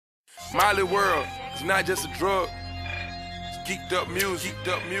Miley World, it's not just a drug. It's geeked up music,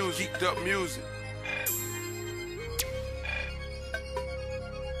 geeked up music, geeked up music.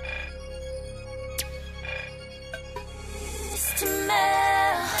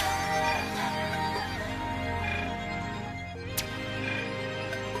 Tmelle.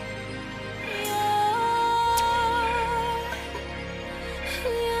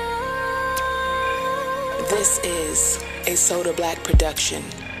 This is a Soda Black production.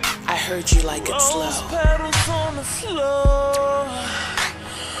 I heard you like it slow. Rose petals on the floor.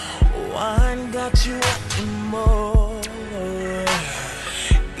 Wine got you wanting more.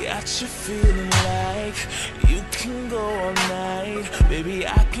 Got you feeling like you can go all night. Baby,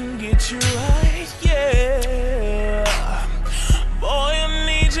 I can get you right, yeah. Boy, I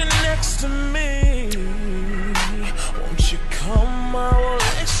need you next to me. Won't you come, I will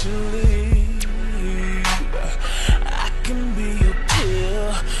let you leave. I can be your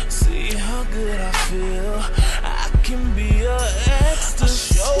pill, see how good I feel. I can be your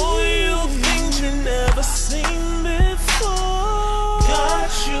ecstasy. I'll show you things you never seen before.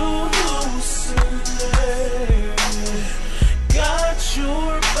 Got you hallucinating, got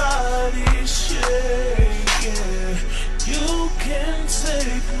your body shaking. You can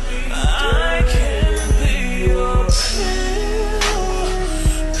take me there. I can be your pill,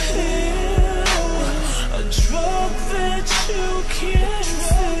 a drug that you can't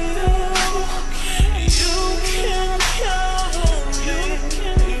feel. You can count on me,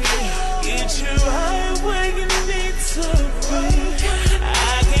 get you right where you need to be. I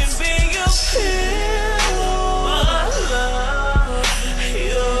can be your pill, my love,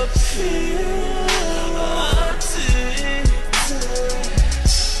 your pill,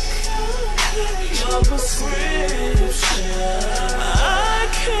 your prescription.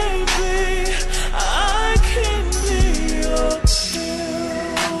 I can be your pill.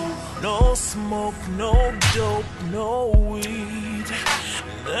 No smoke, no dope, no weed.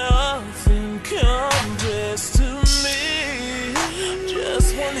 Nothing compares to me. Just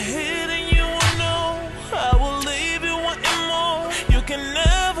one hit and you will know I will leave you wanting more. You can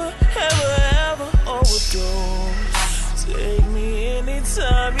never, ever, ever overdose. Take me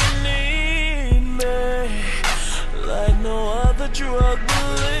anytime you need me, like no other drug,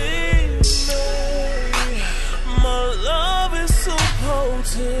 believe me. My love is so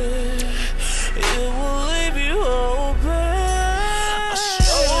potent, it will leave you open. I'll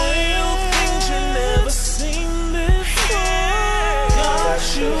show you things you never seen before. Got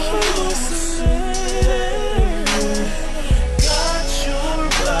you hallucinating, got your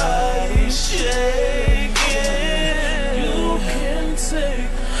body shaking. You can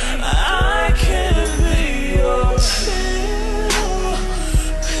take, I can be your pill,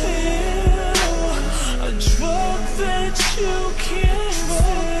 a drug that you can't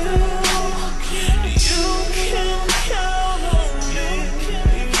feel. You can count on me,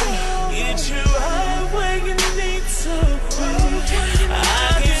 get you right where you need to be. I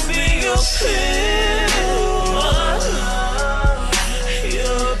can be your pill, my love,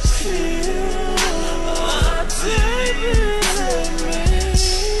 your pill. Take me,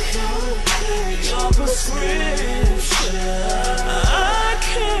 your prescription.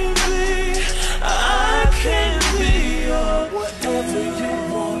 I can be your whatever you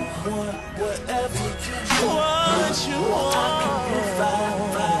want, whatever you want. What you want, I can provide,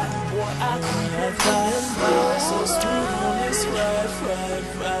 what I can provide. So smooth on this ride,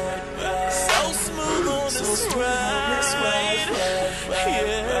 so smooth on this ride, yeah.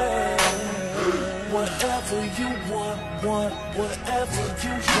 Whatever you want, whatever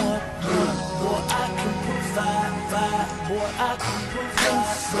you want, what I can provide, what I can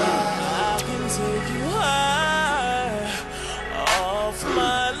provide. I can take you high off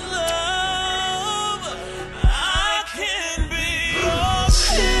my love.